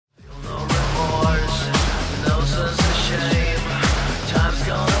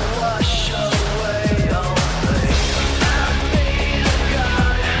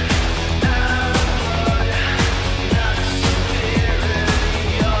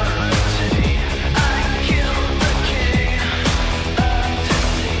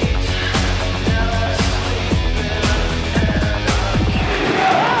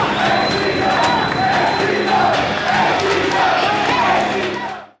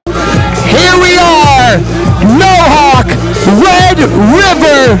there, Mohawk, Red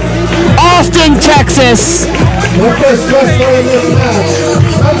River, Austin, Texas. The first wrestler in this match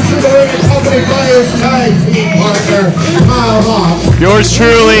comes to the ring accompanied by his tag team partner, yours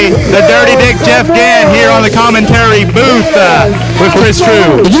truly, the Dirty Dick Jeff Gann here on the commentary booth with Chris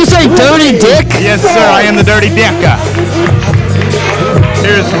True. Did you say Dirty Dick? Yes, sir, I am the Dirty Dick.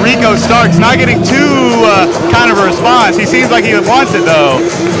 Here's Rico Starks, not getting too kind of a response. He seems like he wants it though.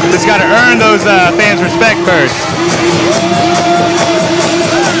 Just got to earn those fans' respect first.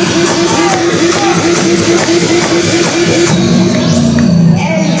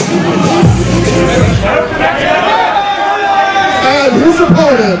 And his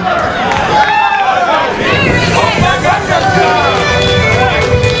opponent.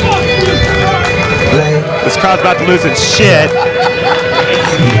 This crowd's about to lose its shit.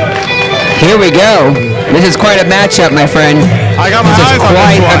 Here we go. This is quite a matchup, my friend. I got my eyes on this one.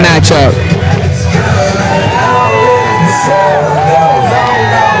 This is quite a matchup.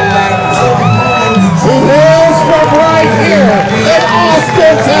 He hails from right here in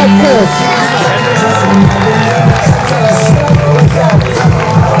Austin, Texas.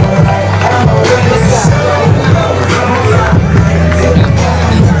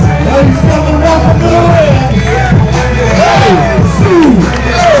 Ladies and gentlemen, welcome to the ring.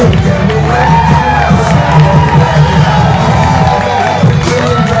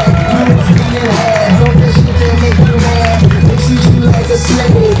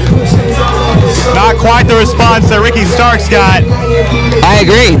 Not quite the response that Ricky Starks got. I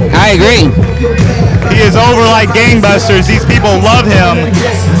agree. He is over like gangbusters. These people love him.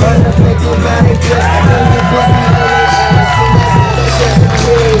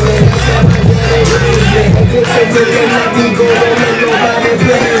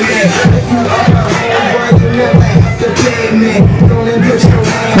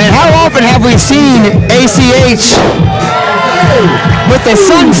 Man, how often have we seen ACH with the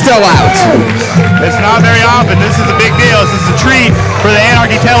sun still out? It's not very often. This is a big deal. This is a treat for the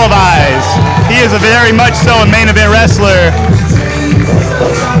Anarchy Televised. He is a very much so a main event wrestler.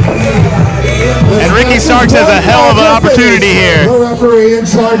 And Ricky Starks has a hell of an opportunity here. The referee in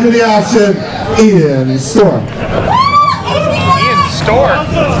charge of the action, Ian Storm. Ian Storm.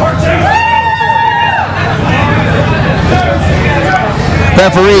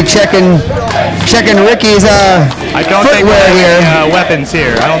 Referee checking Ricky's I don't think footwear we here. have any, weapons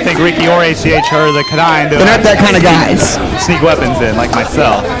here. I don't think Ricky or ACH are the kind of They're not that kind of guys. sneak weapons in like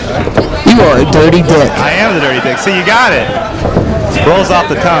myself. You are a dirty dick. I am the Dirty Dick. See, you got it. Rolls off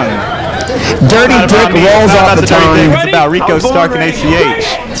the tongue. Dirty Dick rolls off the tongue. It's about Rico Stark and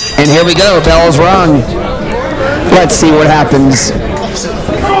ACH. And here we go. Bell's rung. Let's see what happens.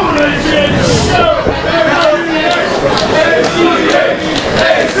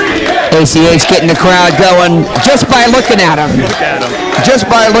 ACH getting the crowd going just by looking at him. Just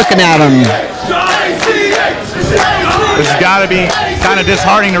by looking at him. This has got to be kind of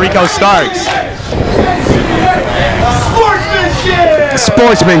disheartening to Rico Starks.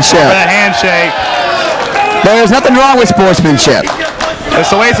 Sportsmanship. For the handshake. There's nothing wrong with sportsmanship.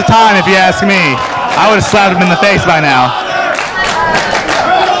 It's a waste of time if you ask me. I would have slapped him in the face by now.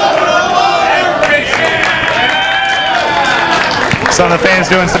 Some of the fans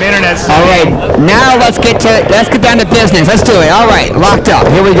doing some internet stuff. All right, now let's get down to business. Let's do it. All right, locked up.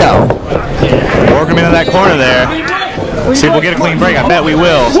 Here we go. Work him into that corner there. See if we'll get a clean break. I bet we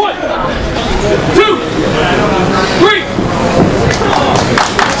will. 1, 2, 3.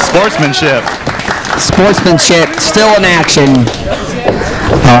 Sportsmanship. Sportsmanship still in action.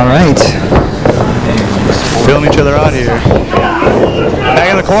 All right. Feeling each other out here.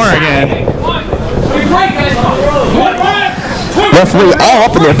 Back in the corner again. Referee all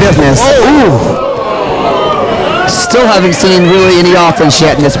up in their business. Ooh. Still haven't seen really any offense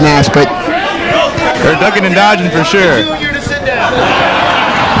yet in this match, but they're ducking and dodging for sure.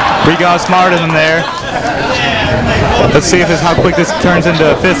 Rico smarter than there. Let's see if how quick this turns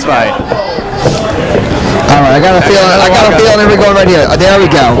into a fist fight. All right, I got a feeling we're going right here. There we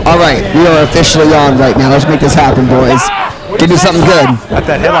go. All right, we are officially on right now. Let's make this happen, boys. Give me something good. Got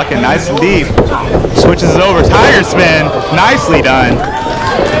that headlock in nice and deep. Switches it over. Tiger spin. Nicely done.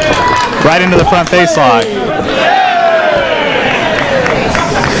 Right into the front face lock.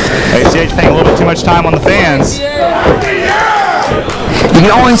 ACH paying a little bit too much time on the fans. You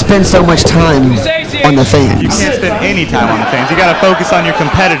can only spend so much time on the fans. You can't spend any time on the fans. You got to focus on your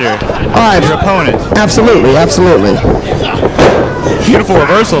competitor, your opponent. Absolutely, absolutely. Beautiful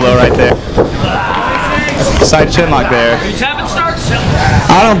reversal though, right there. Side chin lock there.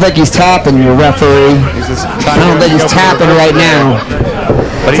 I don't think he's tapping, your referee. He's just I don't think he's tapping right now.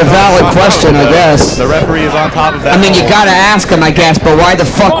 But it's a valid question, I guess. The referee is on top of that. I mean, you gotta ask him, I guess, but why the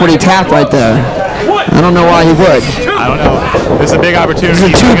fuck would he tap right there? I don't know why he would. I don't know. This is a big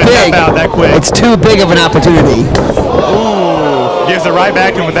opportunity. It's too big. Out that quick. It's too big of an opportunity. Ooh, gives it right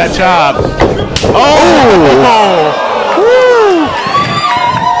back to him with that chop. Oh,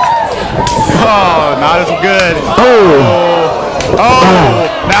 not as good.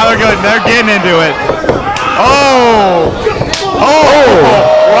 Now they're good. They're getting into it.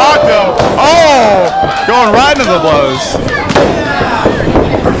 Rocked him. Going right into the blows.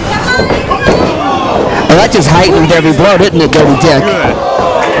 Well, that just heightened every blow, didn't it, Dirty Dick? Good.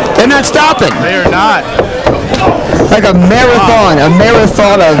 They're not stopping. They are not. Like a marathon of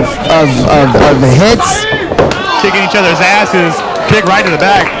hits. Kicking each other's asses. Kick right to the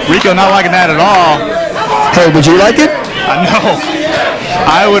back. Rico not liking that at all. Hey, would you like it? I know.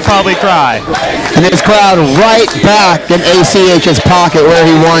 I would probably cry. And his crowd right back in ACH's pocket where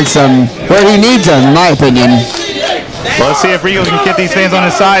he wants them, where he needs them, in my opinion. Well, let's see if Rico can get these fans on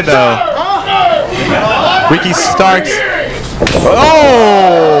his side, though. Ricky Starks.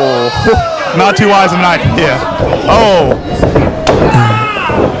 Not too wise of an idea.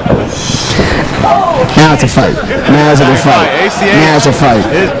 Now it's a fight. Now it's a fight. ACH now it's a fight.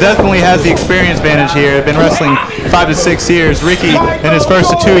 It definitely has the experience advantage here. Been wrestling 5 to 6 years. Ricky in his first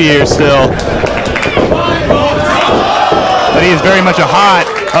to 2 years still. But he is very much a hot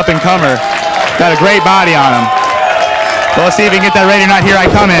up-and-comer. Got a great body on him. So let's see if he can get that ready or not. Here I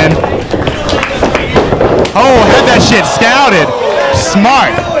come in. Had that shit scouted.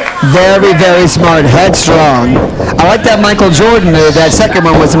 Smart. Very, very smart. Headstrong. I like that Michael Jordan move. That second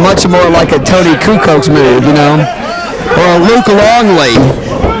one was much more like a Tony Kukoc move, you know? Or a Luke Longley.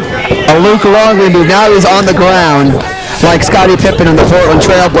 A Luke Longley move. Now he's on the ground like Scottie Pippen on the Portland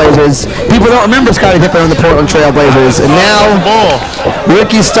Trailblazers. People don't remember Scottie Pippen on the Portland Trailblazers. And now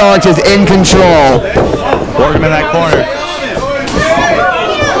Ricky Starks is in control. Work him in that corner.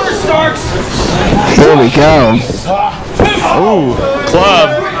 Here we go. Club.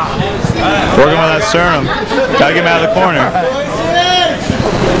 Working with that sternum. Gotta get him out of the corner.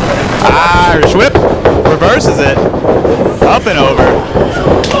 Irish whip. Reverses it. Up and over.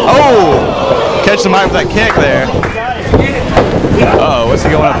 Catch the mic with that kick there. What's he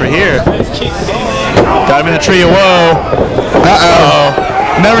going up for here? Got him in the tree of woe.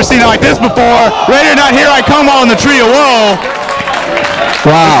 Never seen it like this before. Ready or not, here I come on the tree of woe.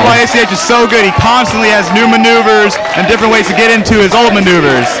 Wow. That's why ACH is so good. He constantly has new maneuvers and different ways to get into his old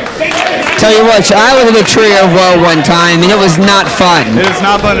maneuvers. Tell you what, I was in a tree of woe one time, and it was not fun. It is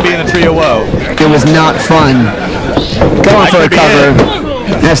not fun to be in a tree of woe. It was not fun. Going for a cover.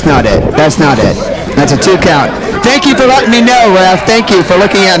 That's not it. That's not it. That's a 2 count. Thank you for letting me know, Ref. Thank you for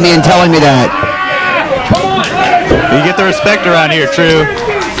looking at me and telling me that. You get the respect around here, True.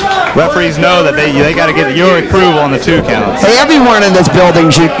 Referees know that they got to get your approval on the 2 counts. Hey, everyone in this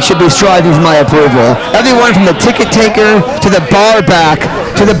building should be striving for my approval. Everyone from the ticket taker to the bar back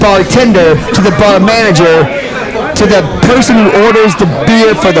to the bartender to the bar manager to the person who orders the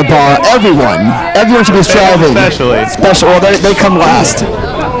beer for the bar. Everyone should be striving. Well, they come last.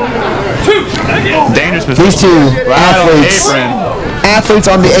 Dangerous position. These two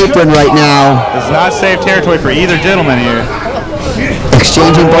athletes on the apron right now. This is not safe territory for either gentleman here.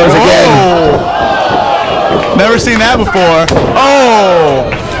 Exchanging blows again. Never seen that before.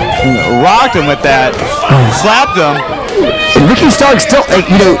 Rocked him with that. Slapped him. And Ricky Starks still, that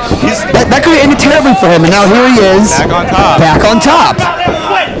could have ended terribly for him, and now here he is. Back on top. Back on top.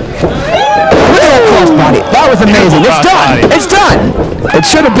 Look at that crossbody. That was amazing. It's done. It's done. It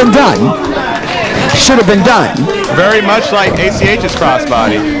should have been done. Should have been done. Very much like ACH's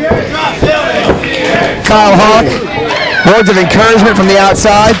crossbody. Kyle Hawk. Words of encouragement from the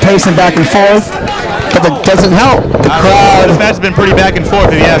outside, pacing back and forth, but that doesn't help. The crowd. This match has been pretty back and forth,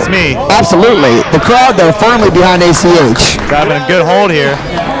 if you ask me. Absolutely. The crowd, though, firmly behind ACH. Got him in a good hold here.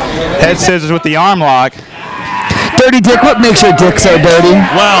 Head scissors with the arm lock. Dirty Dick, what makes your dick so dirty?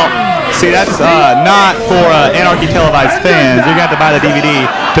 Well, see, that's not for Anarchy Televised fans. You're going to have to buy the DVD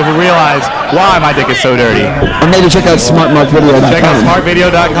to realize why my dick is so dirty. Or maybe check out smartmarkvideo.com. Check out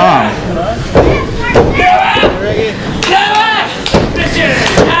smartvideo.com.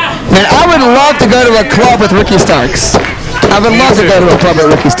 Man, I would love to go to a club with Ricky Starks. I would love to go to a club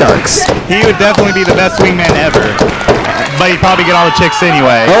with Ricky Starks. He would definitely be the best wingman ever. But he'd probably get all the chicks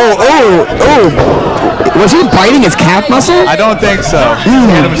anyway. Was he biting his calf muscle? I don't think so.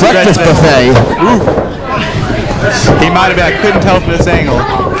 Breakfast buffet. He might have been. I couldn't tell from this angle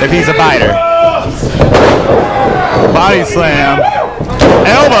if he's a biter. Body slam.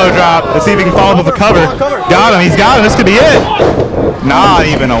 Elbow drop. Let's see if he can follow up with a cover. Got him. He's got him. This could be it. Not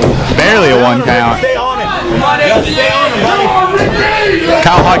even barely a 1 count.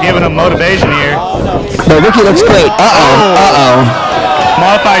 Kyle Hawk giving him motivation here. But Ricky looks great.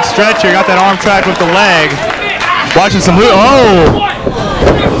 Modified stretcher, got that arm track with the leg. Watching some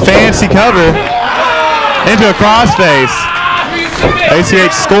fancy cover into a crossface.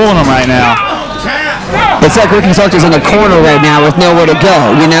 ACH schooling him right now. It's like Ricky Starks is in the corner right now with nowhere to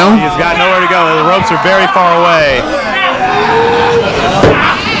go, you know? He's got nowhere to go. The ropes are very far away.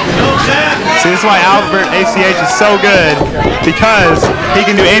 See, this is why Albert ACH is so good, because he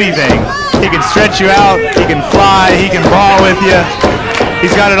can do anything. He can stretch you out, he can fly, he can brawl with you.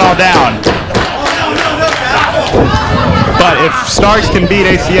 He's got it all down. But if Starks can beat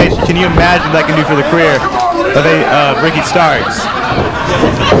ACH, can you imagine what that can do for the career of Ricky Starks?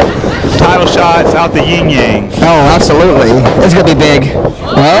 Title shots out the yin-yang. Oh, absolutely. It's going to be big.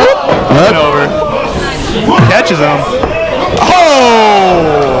 Over. Catches him.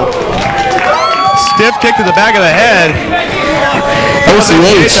 Oh! Stiff kick to the back of the head.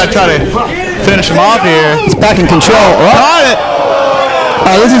 ACH. I try to finish him off here. He's back in control. Got it.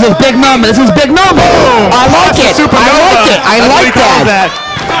 Oh, this is a big moment. This is a big moment. Boom. I like it. I like that.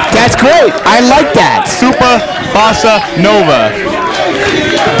 That's great. I like that. Super Bossa Nova.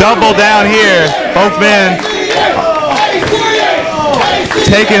 Double down here. Both men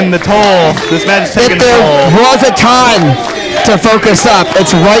taking the toll. This match is taking the toll. If there was a time to focus up,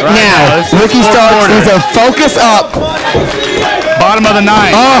 it's right now. Ricky Starks needs to focus up. Bottom of the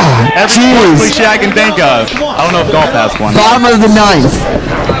 9th. Oh, every cliche I can think of. I don't know if golf has one. Bottom of the 9th.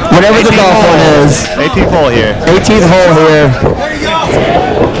 Whatever the golf one is. 18th hole here. 18th hole here.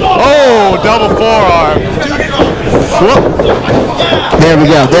 Oh, double forearm. Whoop. There we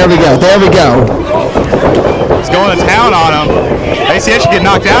go. There we go. There we go. He's going to town on him. ACH should get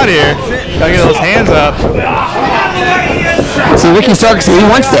knocked out here. Gotta get those hands up. See, Ricky Starks, he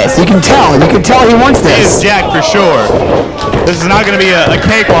wants this. You can tell. You can tell he wants this. He is jacked for sure. This is not going to be a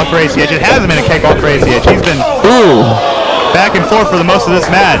cakewalk for ACH. It hasn't been a cakewalk for ACH. He's been back and forth for the most of this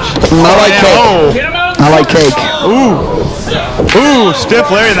match. I like cake. Oh. I like cake. Ooh, stiff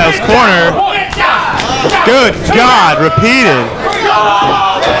Larry in that corner. Good God, repeated.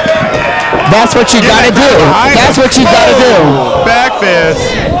 That's what you gotta do. That's what you gotta do. Back fist.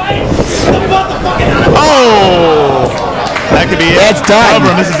 Oh, that could be it. It's done.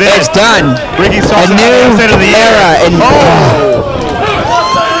 This is it. It's done. Ricky Starks a new of the era.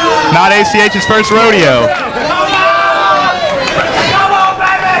 Not ACH's first rodeo.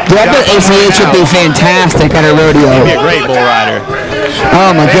 I bet ACH would be fantastic at a rodeo. He'd be a great bull rider.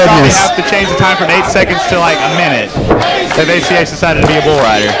 Oh my goodness. They probably have to change the time from 8 seconds to like a minute if ACH decided to be a bull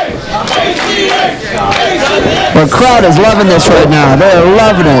rider. The crowd is loving this right now. They're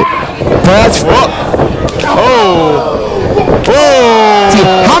loving it. That's See,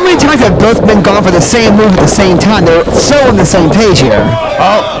 how many times have both men gone for the same move at the same time? They're so on the same page here.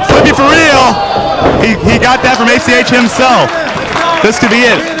 Oh, flippy for real. He got that from ACH himself. This could be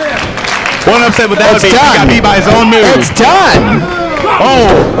it. One upset with that would be he got beat by his own move. It's done.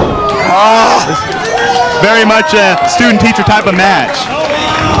 Very much a student-teacher type of match.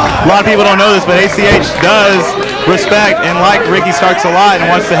 A lot of people don't know this, but ACH does respect and like Ricky Starks a lot and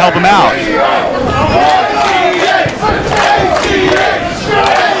wants to help him out.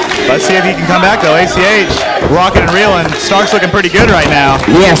 Let's see if he can come back though. ACH rocking and reeling. Starks looking pretty good right now.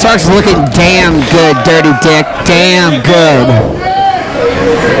 Yeah, Starks is looking damn good, Dirty Dick. Damn good.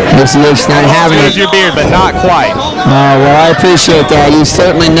 ACH not having it. As your beard, but not quite. Oh well, I appreciate that. You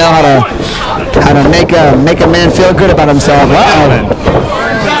certainly know how to make a man feel good about himself.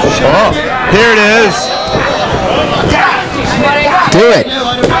 Here it is. Do it.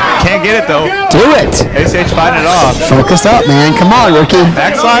 Can't get it though. Do it. ACH fighting it off. Focus up, man. Come on, Ricky.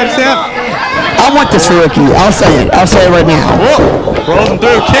 Backslide attempt. I want this for Ricky. I'll say it. I'll say it right now. Whoa. Rolls him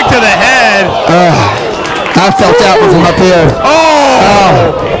through. Kick to the head. I felt that one from up here.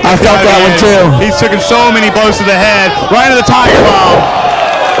 I felt that one too. He's taken so many blows to the head. Right into the Tiger Bomb.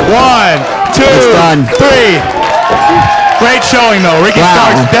 1, 2, 3. Great showing though. Ricky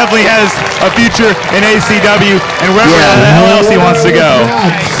Starks definitely has a future in ACW and wherever the hell else he wants to go.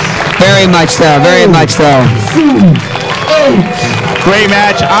 Very much so. Very much so. Great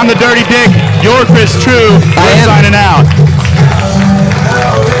match. I'm the Dirty Dick. You're Chris True. We're signing out.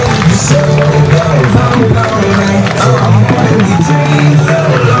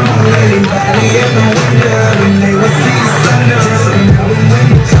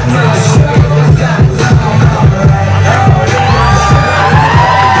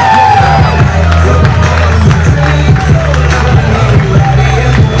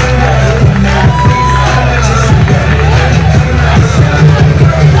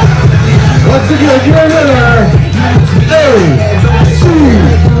 your winner, ACH.